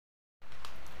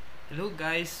Hello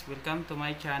guys, welcome to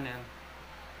my channel.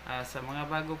 Sa mga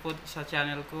bago po sa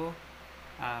channel ko,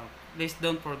 please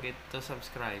don't forget to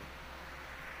subscribe.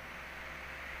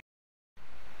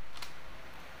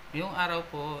 Yung araw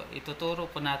po, ituturo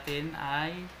po natin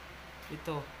ay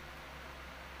ito.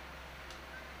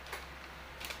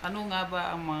 Ano nga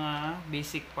ba ang mga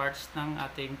basic parts ng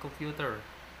ating computer?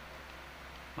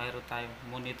 Mayroon tayong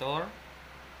monitor,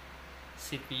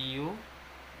 CPU,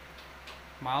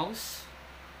 mouse,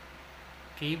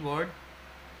 keyboard,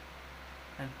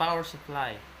 and power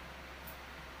supply.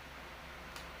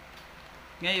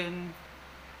 Ngayon,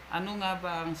 ano nga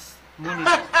ba ang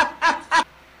monitor?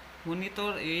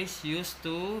 Monitor is used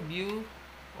to view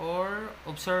or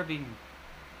observing.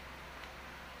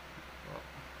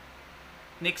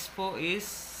 Next po is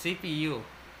CPU.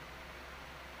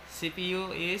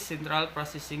 CPU is Central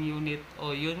Processing Unit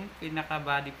o yun pinaka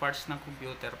body parts ng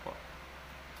computer po.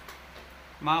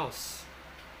 Mouse.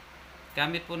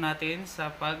 Gamit po natin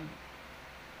sa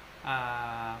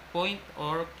point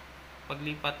or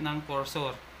paglipat ng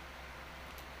cursor.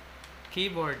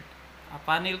 Keyboard, a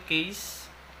panel case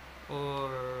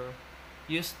or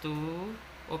used to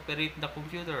operate the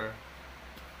computer.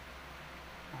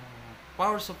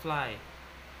 Power supply.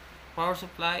 Power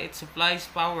supply, it supplies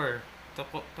power to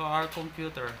our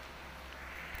computer.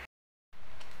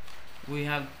 We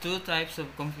have two types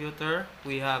of computer.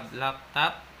 We have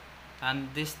laptop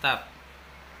and desktop.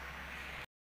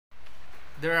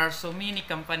 There are so many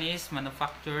companies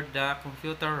manufacture the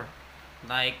computer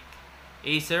like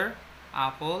Acer,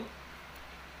 Apple,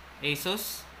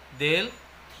 Asus, Dell,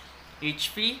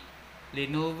 HP,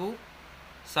 Lenovo,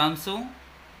 Samsung,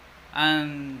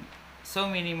 and so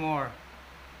many more.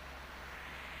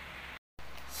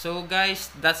 So guys,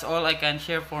 that's all I can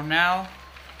share for now.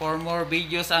 For more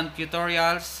videos and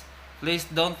tutorials, please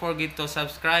don't forget to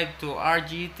subscribe to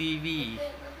RGTV.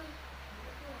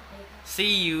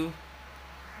 See you.